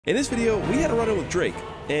In this video, we had a run-in with Drake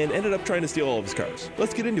and ended up trying to steal all of his cars.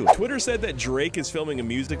 Let's get into it. Twitter said that Drake is filming a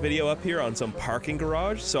music video up here on some parking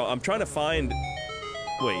garage, so I'm trying to find...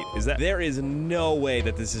 Wait, is that... There is no way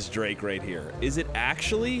that this is Drake right here. Is it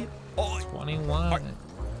actually? Oh, 21.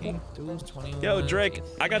 21. Yo, Drake,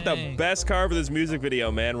 I got the best car for this music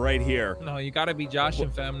video, man, right here. No, you gotta be Joshing,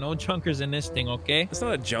 fam. No junkers in this thing, okay? It's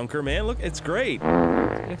not a junker, man. Look, it's great. Do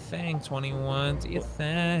your thing, 21. Do your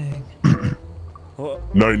thing.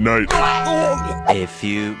 Night. A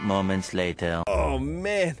few moments later. Oh,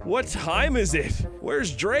 man. What time is it?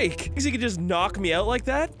 Where's Drake? Thinks he could just knock me out like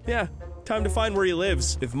that? Yeah. Time to find where he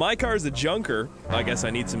lives. If my car's a junker, I guess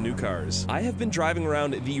I need some new cars. I have been driving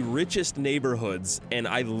around the richest neighborhoods, and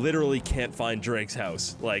I literally can't find Drake's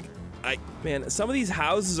house. Like, man, some of these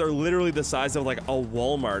houses are literally the size of, like, a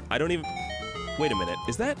Walmart. I don't even... Wait a minute.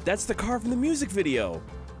 That's the car from the music video.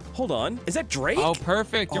 Hold on. Is that Drake? Oh,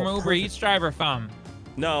 perfect. You're my Uber Eats driver, fam.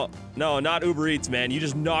 No, not Uber Eats, man. You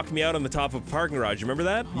just knocked me out on the top of a parking garage. You remember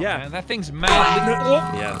that? Oh, yeah. Man, that thing's mad.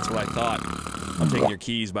 Yeah, that's what I thought. I'm taking your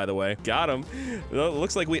keys, by the way. Got him. Well,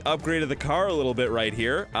 looks like we upgraded the car a little bit right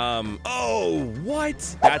here. Oh,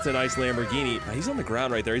 what? That's a nice Lamborghini. He's on the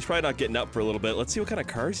ground right there. He's probably not getting up for a little bit. Let's see what kind of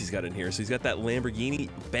cars he's got in here. So he's got that Lamborghini,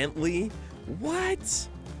 Bentley. What?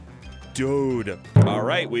 Dude. All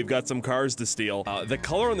right, we've got some cars to steal. The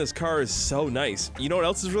color on this car is so nice. You know what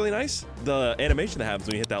else is really nice? The animation that happens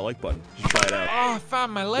when you hit that like button. Just try it out. Oh,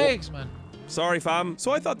 fam, my legs, man. Sorry, fam.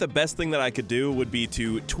 So I thought the best thing that I could do would be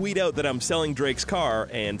to tweet out that I'm selling Drake's car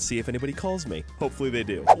and see if anybody calls me. Hopefully they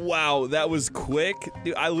do. Wow, that was quick.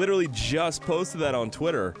 Dude, I literally just posted that on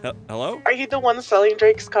Twitter. Hello? Are you the one selling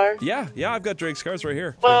Drake's car? Yeah, I've got Drake's cars right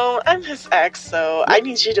here. Well, I'm his ex, so I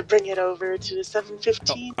need you to bring it over to the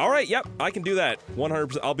 715. All right, yep, I can do that.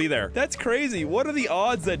 100%, I'll be there. That's crazy. What are the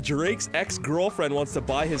odds that Drake's ex-girlfriend wants to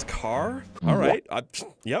buy his car? All right,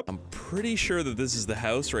 yep. I'm pretty sure that this is the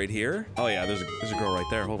house right here. Oh yeah, there's a girl right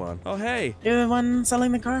there. Hold on. Oh, hey. You're the one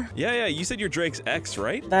selling the car? Yeah, you said you're Drake's ex,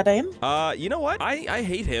 right? That I am? You know what? I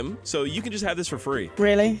hate him, so you can just have this for free.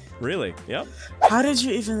 Really? Really, yep. How did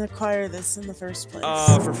you even acquire this in the first place?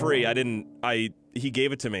 For free. He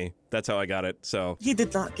gave it to me. That's how I got it, so. He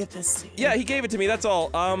did not give this to you. Yeah, he gave it to me, that's all.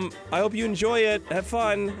 I hope you enjoy it. Have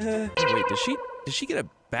fun. Wait, does she get a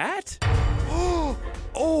bat?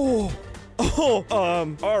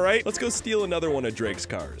 All right, let's go steal another one of Drake's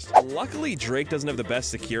cars. Luckily, Drake doesn't have the best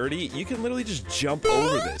security. You can literally just jump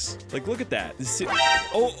over this. Like, look at that.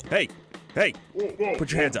 Oh, hey,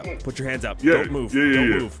 put your hands up. Put your hands up. Yeah, don't move. Yeah. Don't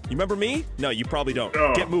move. You remember me? No, you probably don't.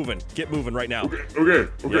 Get moving right now.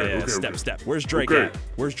 Okay. Step. Where's Drake at?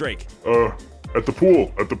 Where's Drake? At the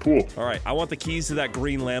pool. All right, I want the keys to that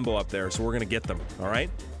green Lambo up there, so we're gonna get them. All right?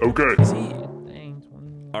 Okay. See?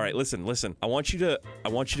 All right, listen. I want you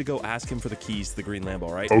to go ask him for the keys to the green Lambo,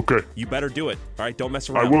 all right? Okay. You better do it. All right, don't mess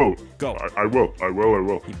around. I will. Go. I will.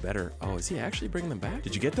 He better. Oh, is he actually bringing them back?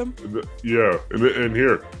 Did you get them? Yeah, in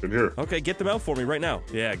here. Okay, get them out for me right now.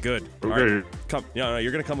 Yeah, good. Okay. All right, come. No,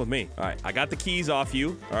 you're gonna come with me. All right, I got the keys off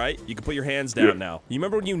you. All right, you can put your hands down now. You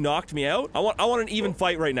remember when you knocked me out? I want an even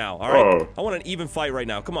fight right now. All right, I want an even fight right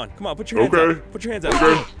now. Come on, put your hands up. Put your hands up.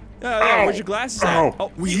 Okay. Yeah, where's your glasses at? Oh,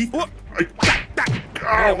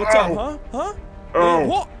 yeah, what's up, huh?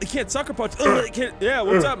 Whoa, you can't sucker punch. Yeah,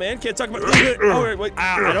 what's up, man? Can't sucker punch. Oh, wait.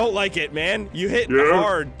 I don't like it, man. You hit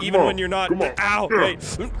hard, even when you're not. Ow,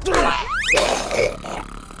 wait.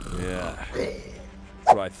 Yeah. That's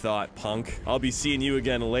what I thought, punk. I'll be seeing you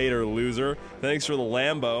again later, loser. Thanks for the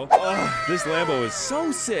Lambo. Oh, this Lambo is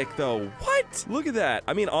so sick, though. What? Look at that.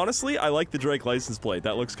 I mean, honestly, I like the Drake license plate.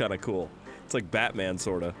 That looks kind of cool. It's like Batman,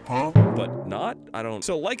 sorta. Huh? But not? I don't...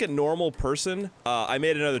 So, like a normal person, I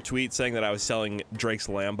made another tweet saying that I was selling Drake's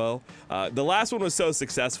Lambo. The last one was so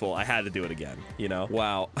successful, I had to do it again, you know?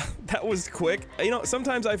 Wow. That was quick. You know,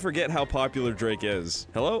 sometimes I forget how popular Drake is.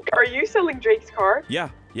 Hello? Are you selling Drake's car? Yeah,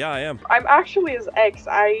 I am. I'm actually his ex.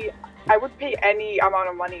 I would pay any amount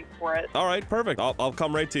of money for it. All right, perfect. I'll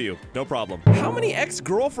come right to you. No problem. How many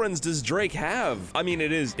ex-girlfriends does Drake have? I mean,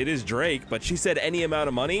 it is Drake, but she said any amount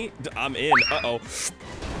of money. I'm in. Uh-oh.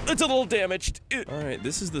 It's a little damaged. All right,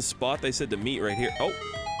 this is the spot they said to meet right here. Oh,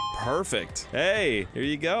 perfect. Hey, here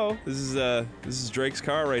you go. This is Drake's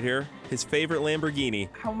car right here. His favorite Lamborghini.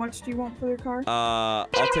 How much do you want for the car? I'll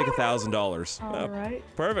take $1,000. All right.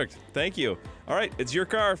 Perfect. Thank you. All right, it's your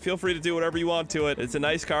car. Feel free to do whatever you want to it. It's a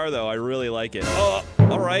nice car, though. I really like it. All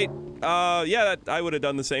right. Yeah, I would have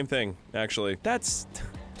done the same thing, actually.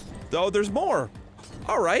 Oh, there's more.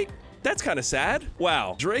 All right. That's kind of sad.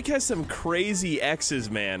 Wow. Drake has some crazy exes,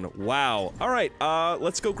 man. Wow. All right,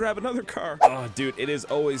 let's go grab another car. Oh, dude, it is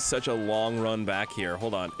always such a long run back here.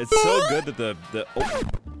 Hold on. It's so good that the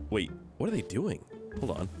Wait, what are they doing?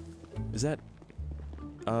 Hold on. Is that...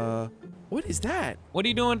 what is that? What are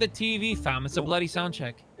you doing with the TV, fam? It's a bloody sound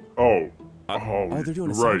check. Oh. Oh, they're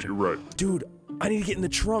doing a right, soundcheck. you're right. Dude, I need to get in the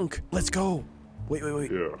trunk. Let's go.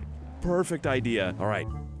 Wait. Yeah. Perfect idea. All right,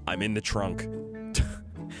 I'm in the trunk.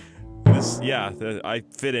 I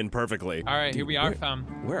fit in perfectly. All right, Dude, here we are, fam.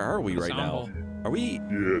 Where are we right now? Are we?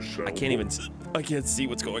 Yes. I can't see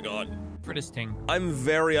what's going on. For this thing. I'm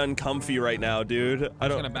very uncomfy right now, dude. I'm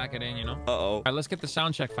just gonna back it in, you know? Uh-oh. All right, let's get the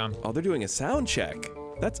sound check, fam. Oh, they're doing a sound check.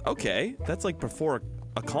 That's okay. That's like before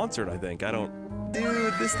a concert, I think.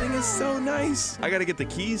 Dude, this thing is so nice. I gotta get the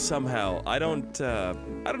keys somehow. I don't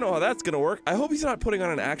know how that's gonna work. I hope he's not putting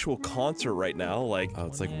on an actual concert right now. Like, oh,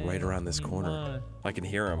 it's like right around this corner. I can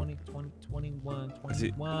hear him. 21.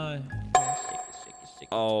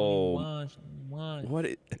 Oh. What?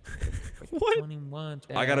 What? 21.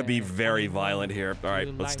 I gotta be very violent here. All right,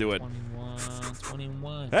 let's do it.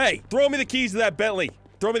 21. Hey, throw me the keys to that Bentley.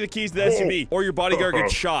 Throw me the keys to the SUV, or your bodyguard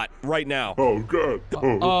gets shot right now. Oh, God.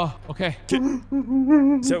 Oh, okay.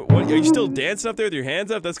 So, what, are you still dancing up there with your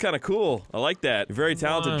hands up? That's kind of cool. I like that. You're very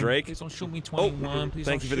talented, Drake. Please don't shoot me, 21. Please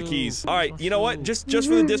Thank you for the don't keys. shoot. All right, you know what? Just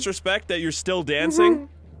for the disrespect that you're still dancing,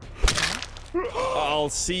 I'll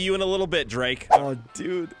see you in a little bit, Drake. Oh,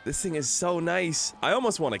 dude, this thing is so nice. I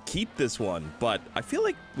almost want to keep this one, but I feel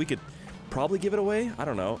like we could probably give it away. I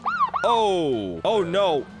don't know. Oh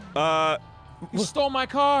no. You stole my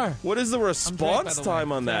car. What is the response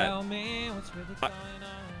time on that? Tell me what's really going on.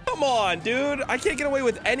 Come on, dude. I can't get away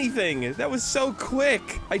with anything. That was so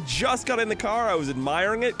quick. I just got in the car. I was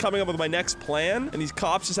admiring it, coming up with my next plan, and these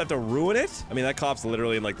cops just have to ruin it. I mean, that cop's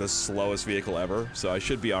literally in like the slowest vehicle ever, so I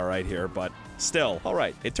should be all right here, but still. All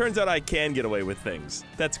right. It turns out I can get away with things.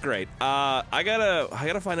 That's great. I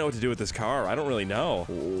gotta find out what to do with this car. I don't really know.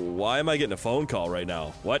 Why am I getting a phone call right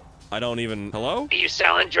now? What? I don't even... Hello? Are you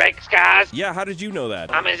selling Drake's cars? Yeah, how did you know that?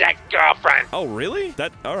 I'm his ex-girlfriend. Oh, really?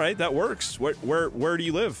 All right, that works. Where do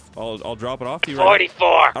you live? I'll drop it off to you right 44.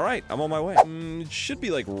 now. All right, I'm on my way. It should be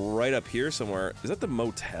like right up here somewhere. Is that the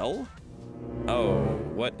motel? Oh,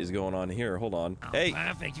 what is going on here? Hold on. Oh, Hey.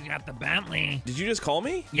 perfect. You got the Bentley. Did you just call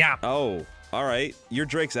me? Yeah. Oh, all right. You're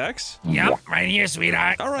Drake's ex? Yep, right here,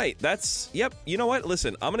 sweetheart. All right, yep. You know what?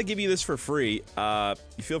 Listen, I'm gonna give you this for free. You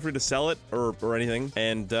feel free to sell it or anything.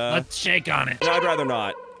 And Let's shake on it. no, I'd rather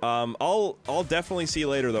not. I'll definitely see you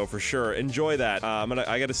later though, for sure. Enjoy that.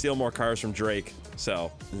 I gotta steal more cars from Drake.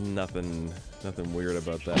 So nothing weird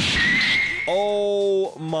about that.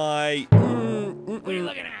 Oh my. What are you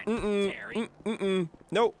looking at, Terry?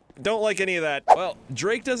 Nope. Don't like any of that. Well,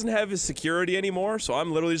 Drake doesn't have his security anymore, so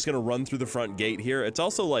I'm literally just gonna run through the front gate here. It's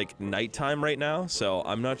also like nighttime right now, so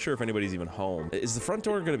I'm not sure if anybody's even home. Is the front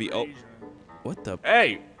door gonna be? Oh, what the?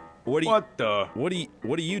 Hey. What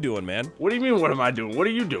are you doing, man? What do you mean, what am I doing? What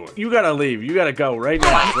are you doing? You gotta leave. You gotta go right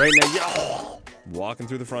now. Right now. Walking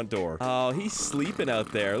through the front door. Oh, he's sleeping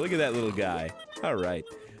out there. Look at that little guy. All right.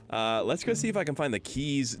 Let's go see if I can find the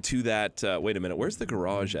keys to that. Wait a minute. Where's the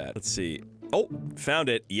garage at? Let's see. Oh, found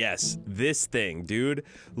it. Yes, this thing, dude.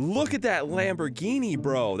 Look at that Lamborghini,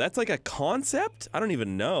 bro. That's like a concept? I don't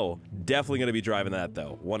even know. Definitely gonna be driving that,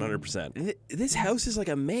 though. 100%. This house is like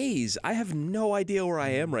a maze. I have no idea where I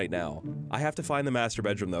am right now. I have to find the master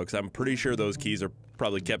bedroom, though, because I'm pretty sure those keys are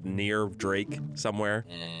probably kept near Drake somewhere.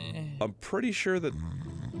 I'm pretty sure that...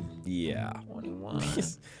 Yeah. 21.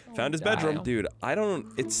 Found his bedroom. Dude,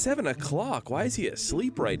 it's 7 o'clock. Why is he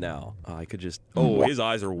asleep right now? I could just... Oh, his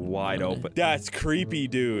eyes are wide open. That's creepy,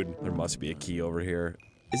 dude. There must be a key over here.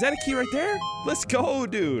 Is that a key right there? Let's go,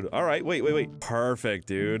 dude. All right, wait. Perfect,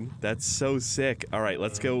 dude. That's so sick. All right,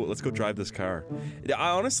 let's go drive this car.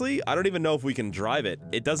 Honestly, I don't even know if we can drive it.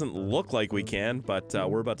 It doesn't look like we can, but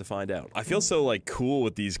we're about to find out. I feel so, like, cool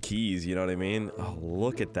with these keys, you know what I mean? Oh,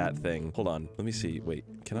 look at that thing. Hold on. Let me see. Wait,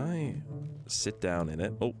 can I sit down in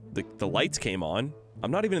it? Oh, the lights came on.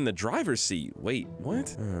 I'm not even in the driver's seat. Wait,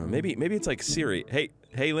 what? Maybe it's like Siri. Hey,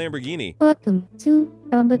 Lamborghini. Welcome to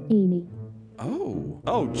Lamborghini.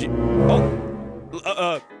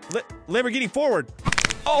 Lamborghini forward.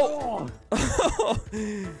 Oh,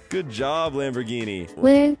 good job, Lamborghini.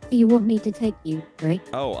 Where do you want me to take you, Drake?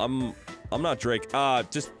 Oh, I'm not Drake.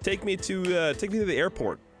 Just take me to the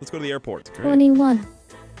airport. Let's go to the airport. 21.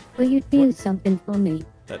 Will you do something for me?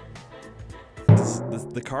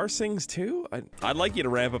 The car sings too? I'd like you to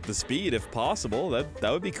ramp up the speed if possible.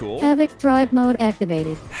 That would be cool. Havoc drive mode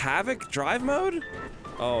activated. Havoc drive mode?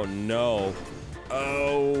 Oh no.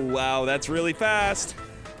 Oh wow, that's really fast.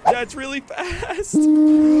 That's really fast.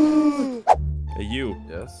 Hey, you.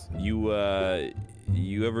 Yes? You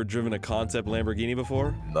ever driven a concept Lamborghini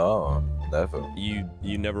before? No, never. You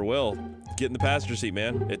never will. get in the passenger seat,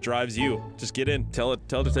 man. It drives you. Just get in. Tell it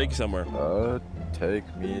to take you somewhere. Take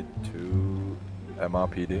me to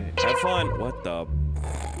MRPD. Have fun. What the?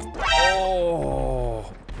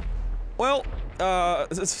 Oh. Well,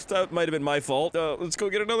 that might have been my fault. Let's go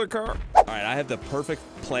get another car. All right, I have the perfect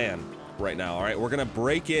plan right now. All right, we're gonna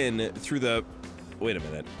break in through the. Wait a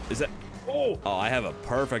minute. Is that? Oh, I have a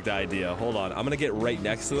perfect idea. Hold on. I'm gonna get right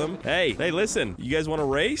next to them. Hey, listen. You guys want to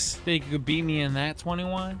race? Think you could beat me in that,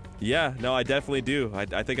 21? Yeah, no, I definitely do. I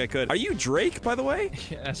think I could. Are you Drake, by the way?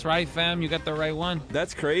 Yeah, that's right, fam. You got the right one.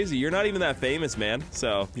 That's crazy. You're not even that famous, man.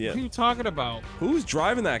 So, yeah. What are you talking about? Who's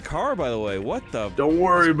driving that car, by the way? What the? Don't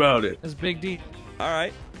worry about it. That's Big D. All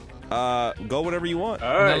right. Go whenever you want.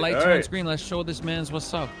 All When right, the light all turns right. green, let's show this man's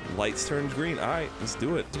what's up. Lights turns green. All right, let's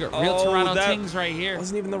do it. We got real Toronto that things right here.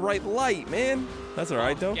 wasn't even the right light, man. That's all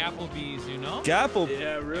right, though. Applebee's, you know? Gapple.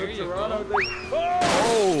 Yeah, real There you Toronto go. thing.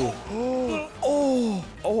 Oh.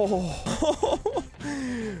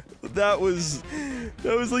 That was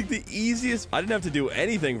like the easiest. I didn't have to do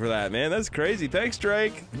anything for that, man. That's crazy. Thanks,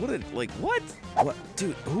 Drake. What?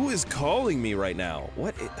 Dude, who is calling me right now?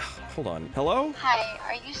 What? Hold on. Hello? Hi,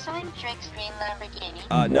 are you selling Drake's green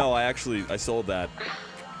Lamborghini? No, I sold that.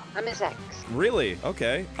 I'm his ex. Really?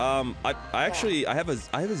 Okay. I have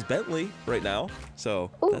his Bentley right now, so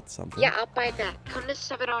that's something. Yeah, I'll buy that. Come to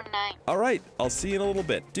 709. All right, I'll see you in a little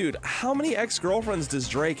bit. Dude, how many ex-girlfriends does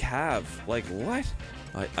Drake have? Like, what?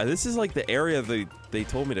 This is like the area they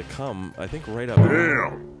told me to come. I think right up.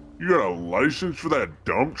 Damn. You got a license for that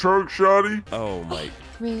dump truck, shawty? Oh my.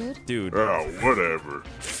 Rude. Dude. Oh, whatever.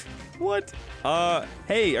 What?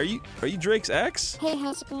 Hey, are you Drake's ex? Hey,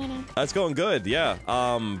 how's it going on? It's going good, yeah.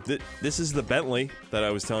 This is the Bentley that I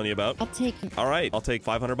was telling you about. I'll take it. All right, I'll take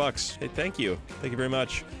 $500. Hey, thank you. Thank you very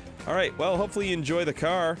much. All right, well, hopefully you enjoy the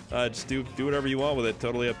car. Just do whatever you want with it.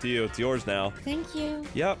 Totally up to you. It's yours now. Thank you.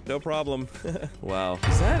 Yep, no problem. Wow.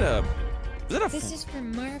 Is that a This is for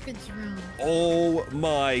Marvin's room. Oh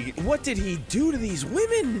my, what did he do to these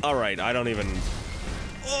women? All right, I don't even.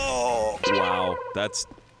 Oh, wow, that's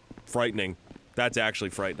frightening. That's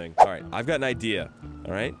actually frightening. All right, I've got an idea.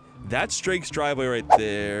 All right, that's Drake's driveway right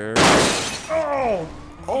there.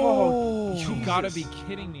 Oh, You gotta be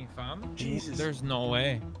kidding me, fam. Jesus. There's no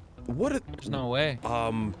way. There's no way.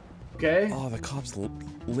 Okay. Oh, the cop's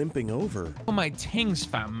limping over. Oh, my tings,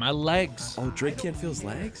 fam. My legs. Oh, Drake can't feel his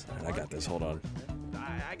legs? All right, I got this, hold on.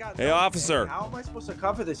 Hey, officer. How am I supposed to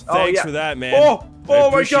cover this? Thanks for that, man. Oh I my God.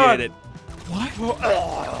 appreciate it. What?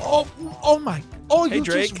 Oh my. Oh, Hey, you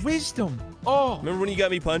Drake. just wisdom. Oh. Remember when you got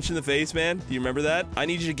me punched in the face, man? Do you remember that? I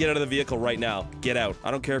need you to get out of the vehicle right now. Get out. I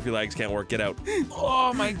don't care if your legs can't work. Get out.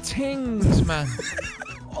 Oh, my tings, man.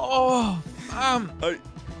 Oh.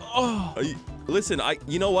 Listen,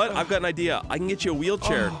 you know what? I've got an idea. I can get you a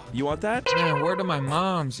wheelchair. You want that? Man, word to my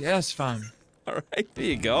mom's. Yes, fam. All right, there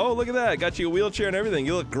you go. Look at that. Got you a wheelchair and everything.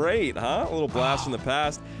 You look great, huh? A little blast from the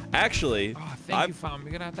past. Actually, Oh, thank you, fam.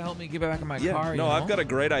 You're gonna have to help me get back in my car. no, you I've know? got a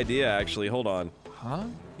great idea. Actually, hold on. Huh?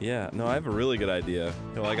 Yeah, no, I have a really good idea.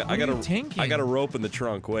 You know, I got a rope in the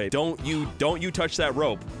trunk. Wait, don't you touch that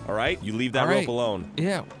rope. All right, you leave that All right. rope alone.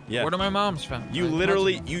 Yeah. Yeah. Word to my mom's, fam. You Like,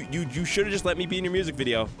 literally, you should have just let me be in your music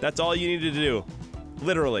video. That's all you needed to do.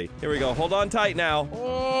 Literally. Here we go. Hold on tight now. Oh.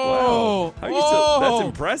 Wow. How are you still? That's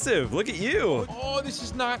impressive. Look at you. Oh, this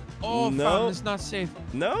is not. Oh, No. fam, this is not safe.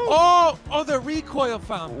 No. Oh, the recoil,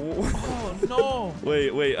 fam. Oh no.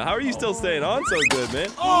 Wait. How are you still staying on so good, man?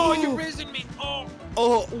 Oh, you're raising me. Oh.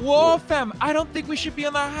 Whoa, fam. I don't think we should be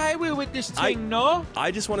on the highway with this thing, no? I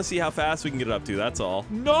just want to see how fast we can get it up to. That's all.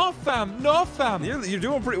 No, fam. No, fam. You're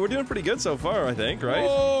doing pretty. We're doing pretty good so far, I think, right?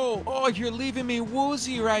 Oh, you're leaving me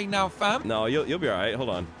woozy right now, fam. No, you'll be all right. Hold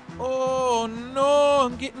on. Oh no,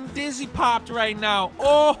 I'm getting dizzy popped right now.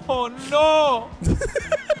 Oh no.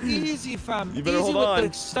 Easy, fam. You better Easy hold with on. the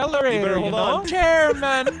accelerator, You better hold know? on. Chair,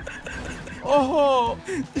 man. Oh,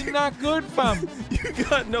 it's not good, fam. You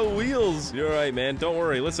got no wheels. You're all right, man. Don't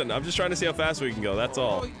worry. Listen, I'm just trying to see how fast we can go. That's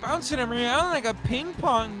all. Oh, you're bouncing him around like a ping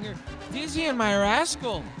pong. You're dizzying my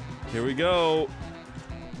rascal. Here we go.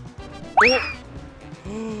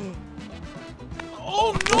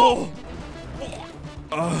 Oh no.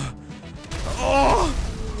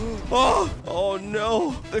 Oh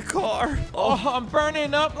no, the car. Oh, I'm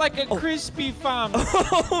burning up like a crispy, fam.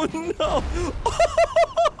 Oh no.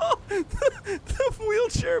 The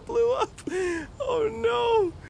wheelchair blew up. Oh no.